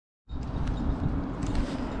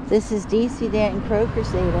This is DC Danton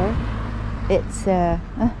Crusader. It's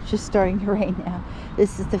just starting to rain now.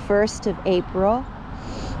 This is the 1st of April,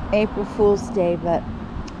 April Fool's Day, but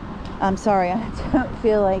I'm sorry, I don't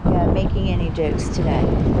feel like making any jokes today.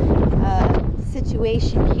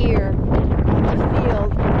 Situation here on the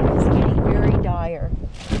field is getting very dire.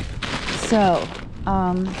 So,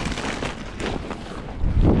 I'm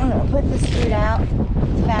gonna put this food out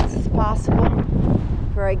as fast as possible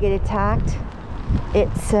before I get attacked.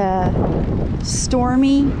 It's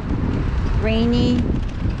stormy, rainy,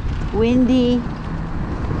 windy,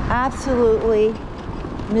 absolutely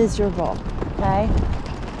miserable, okay?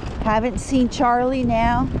 Haven't seen Charlie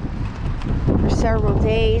now for several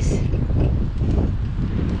days.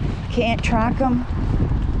 Can't track him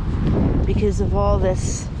because of all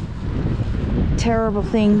this terrible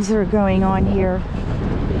things that are going on here.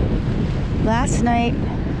 Last night,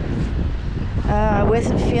 I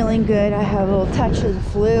wasn't feeling good. I have a little touch of the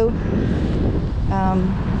flu.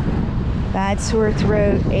 Bad sore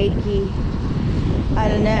throat, achy. I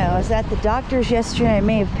don't know. I was at the doctor's yesterday. I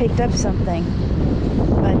may have picked up something,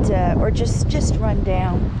 but or just run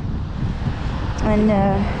down. And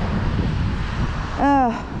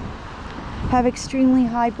have extremely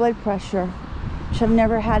high blood pressure, which I've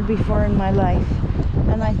never had before in my life,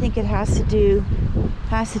 and I think it has to do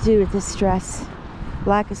with the stress,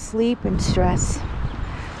 lack of sleep and stress.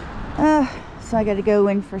 So I got to go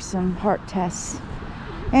in for some heart tests.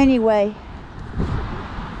 Anyway,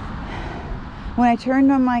 when I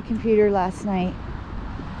turned on my computer last night,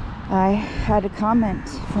 I had a comment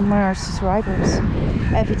from one of our subscribers.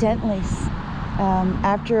 Evidently,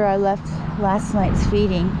 after I left last night's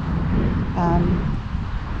feeding,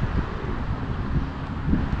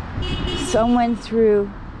 someone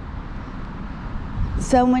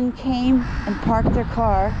came and parked their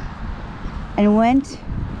car and went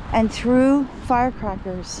and threw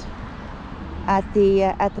firecrackers at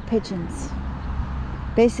the pigeons.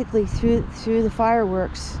 Basically threw the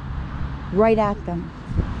fireworks right at them,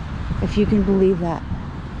 if you can believe that.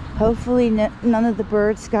 Hopefully none of the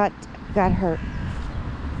birds got hurt.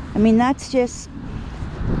 I mean, that's just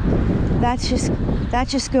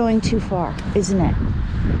going too far, isn't it?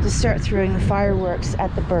 To start throwing the fireworks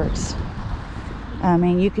at the birds. I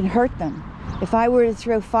mean, you can hurt them. If I were to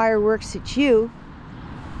throw fireworks at you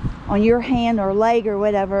on your hand or leg or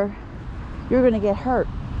whatever, you're going to get hurt.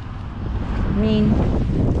 I mean,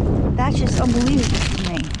 that's just unbelievable to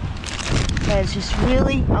me. That is just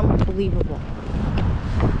really unbelievable.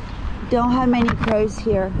 Don't have many crows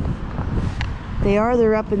here.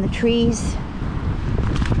 They're up in the trees.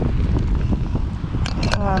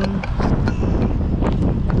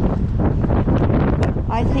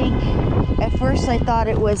 I think at first I thought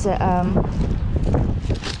it was a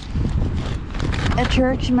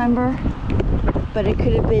church member, but it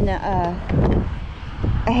could have been a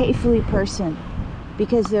hatefully person,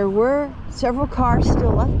 because there were several cars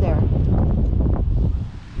still up there.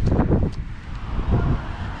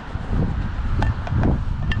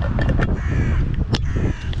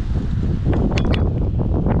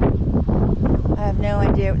 I have no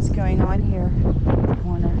idea what's going on here in the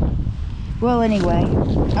corner. Well, anyway,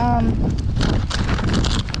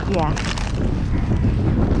 yeah.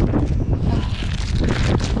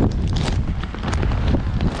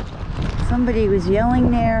 Somebody was yelling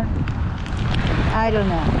there. I don't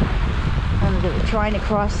know. I don't know if they were trying to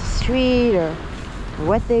cross the street or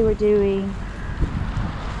what they were doing.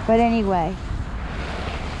 But anyway,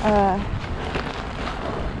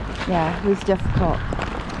 yeah, it was difficult.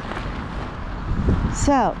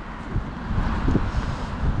 So,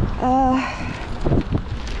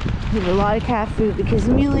 we have a lot of cat food because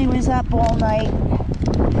Miele was up all night.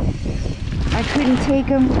 I couldn't take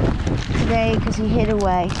him today because he hid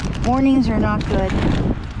away. Mornings are not good,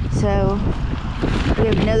 so we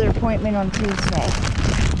have another appointment on Tuesday.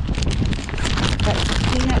 Got some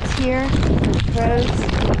peanuts here, some crows.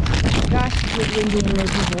 Gosh, it's good windy and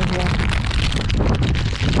miserable here.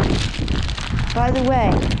 By the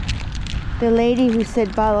way, the lady who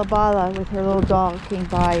said bala bala with her little dog came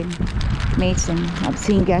by and made some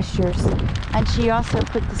obscene gestures. And she also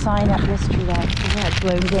put the sign up yesterday. She had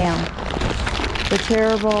blown down. The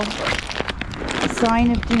terrible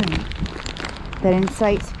sign of doom that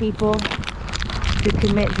incites people to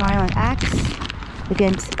commit violent acts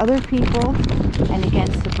against other people and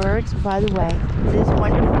against the birds. By the way, this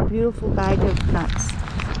wonderful, beautiful bag of nuts.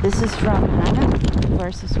 This is from Hannah, one of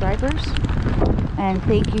our subscribers. And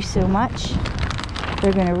thank you so much.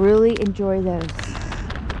 They're going to really enjoy those.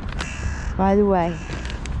 By the way,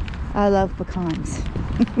 I love pecans.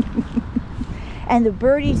 And the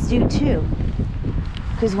birdies do too.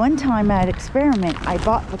 Because one time at Experiment, I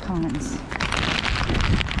bought pecans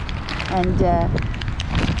and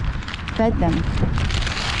fed them.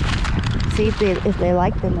 See if they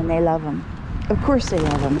like them and they love them. Of course they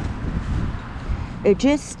love them. They're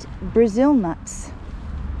just Brazil nuts.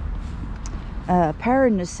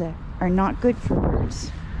 Paranusa are not good for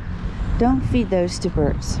birds. Don't feed those to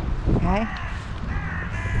birds, okay?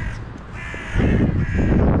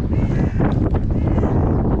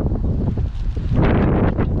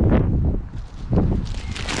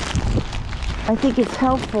 I think it's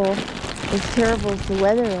helpful, as terrible as the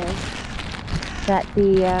weather is, that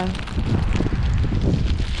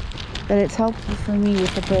it's helpful for me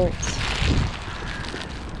with the birds.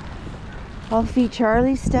 I'll feed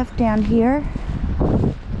Charlie stuff down here.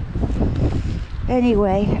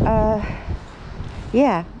 Anyway,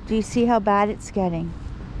 yeah, do you see how bad it's getting?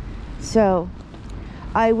 So,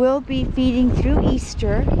 I will be feeding through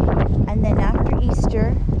Easter, and then after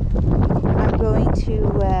Easter, I'm going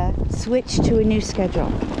to switch to a new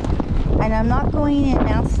schedule. And I'm not going to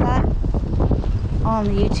announce that on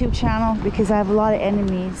the YouTube channel because I have a lot of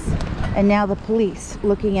enemies, and now the police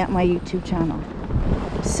looking at my YouTube channel.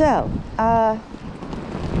 So,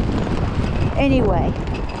 anyway,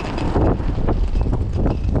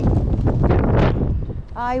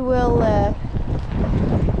 I will,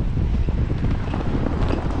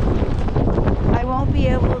 I won't be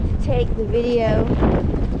able to take the video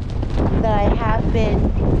that I have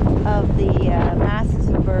been of the masses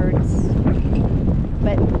of birds,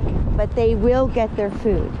 but they will get their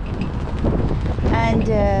food. And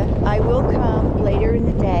I will come later in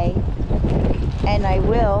the day, and I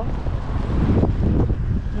will,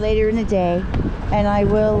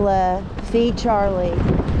 feed Charlie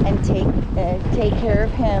and take care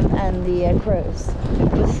of him and the crows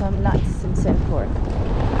with some nuts and so forth.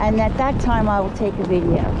 And at that time I will take a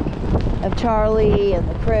video of Charlie and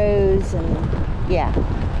the crows, and yeah.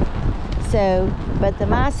 So, but the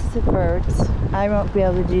masses of birds, I won't be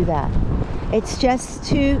able to do that. It's just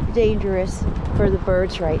too dangerous for the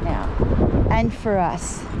birds right now, and for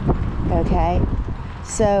us, okay?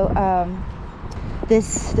 So,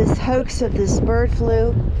 this hoax of this bird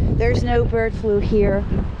flu, there's no bird flu here.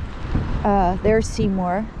 There's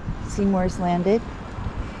Seymour. Seymour's landed.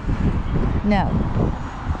 No.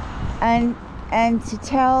 And to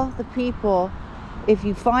tell the people, if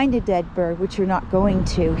you find a dead bird, which you're not going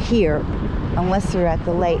to here, unless they're at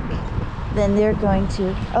the lake, then they're going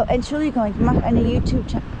to. Oh, and she'll be going on a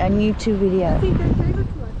YouTube video.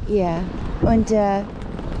 Yeah. And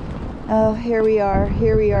oh, here we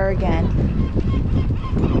are again.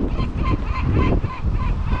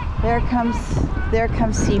 There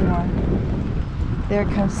comes Seymour. There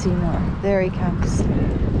comes Seymour. There he comes.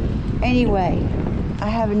 Anyway, I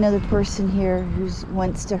have another person here who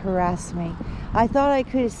wants to harass me. I thought I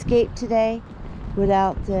could escape today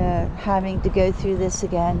without having to go through this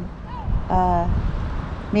again.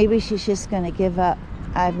 Maybe she's just going to give up.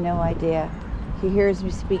 I have no idea. She hears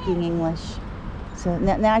me speaking English. So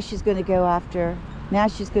now she's going to go after. Now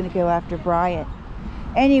she's going to go after Bryant.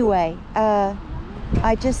 Anyway,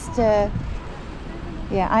 I just,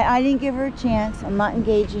 yeah, I didn't give her a chance. I'm not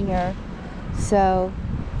engaging her. So,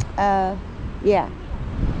 yeah.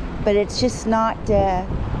 But it's just not,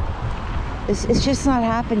 it's just not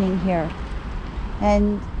happening here.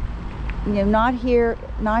 And, you know, not here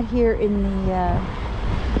in the,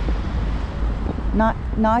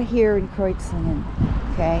 not here in Kreuzlingen,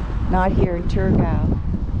 okay? Not here in Thurgau.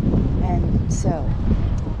 And so,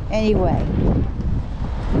 anyway.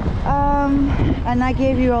 And I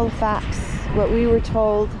gave you all the facts, what we were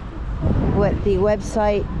told, what the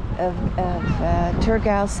website of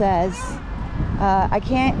Thurgau says. I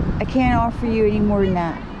can't offer you any more than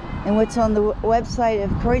that. And what's on the website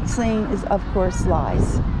of Kreuzlingen is, of course,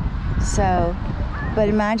 lies. So, but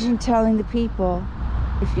imagine telling the people,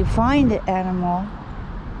 if you find an animal,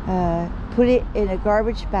 put it in a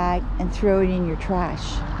garbage bag and throw it in your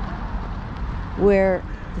trash. Where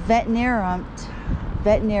the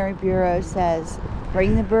veterinary bureau says,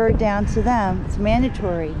 bring the bird down to them. It's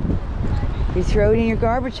mandatory. If you throw it in your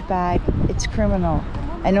garbage bag, it's criminal,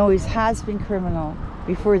 and always has been criminal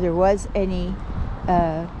before there was any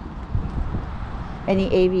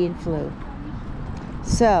avian flu.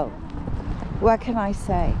 So, what can I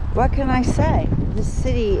say? What can I say? This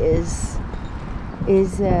city is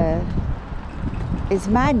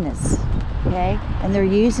madness, okay? And they're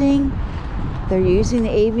using the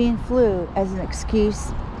avian flu as an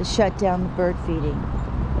excuse to shut down the bird feeding.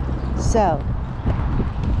 So,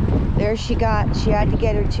 there she had to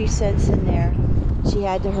get her 2 cents in there. She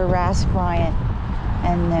had to harass Bryant,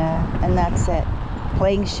 and that's it.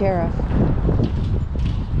 Playing sheriff.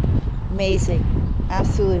 Amazing.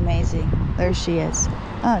 Absolutely amazing. There she is.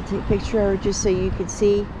 Oh, take a picture of her just so you can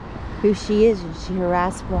see who she is and she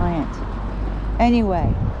harassed Bryant.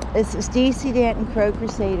 Anyway, this is DC Danton, Crow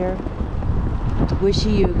Crusader.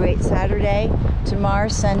 Wishing you a great Saturday.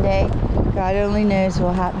 Tomorrow's Sunday. God only knows what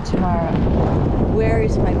will happen tomorrow. Where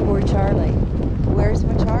is my poor Charlie? Where's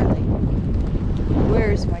my Charlie?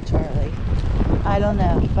 Where's my Charlie? I don't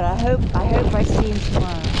know, but I hope I see him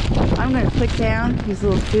tomorrow. I'm going to put down his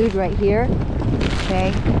little food right here.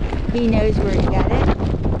 Okay, he knows where to get it.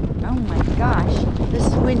 Oh my gosh,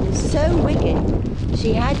 this wind is so wicked.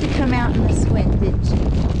 She had to come out in this wind, didn't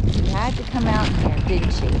she? She had to come out here,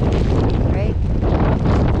 didn't she? Right?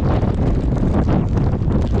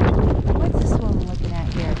 What's this woman looking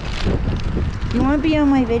at here? You want to be on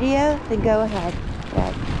my video? Then go ahead.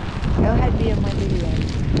 Go ahead, be on my video.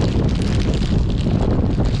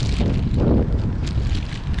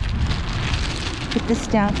 Put this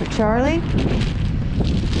down for Charlie.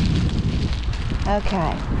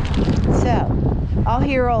 Okay, so I'll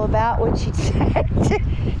hear all about what she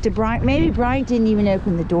said to Bryant. Maybe Bryant didn't even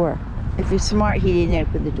open the door. If you're smart, he didn't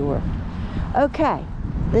open the door. Okay,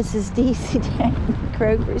 this is DC Danton,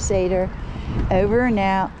 Crow Crusader, over and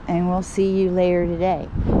out, and we'll see you later today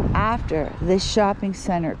after this shopping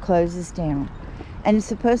center closes down. And it's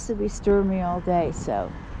supposed to be stormy all day,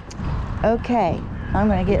 so okay, I'm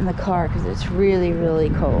gonna get in the car because it's really, really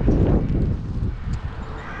cold.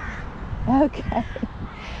 Okay,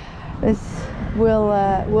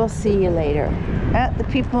 we'll see you later. The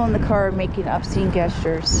people in the car are making obscene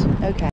gestures. Okay.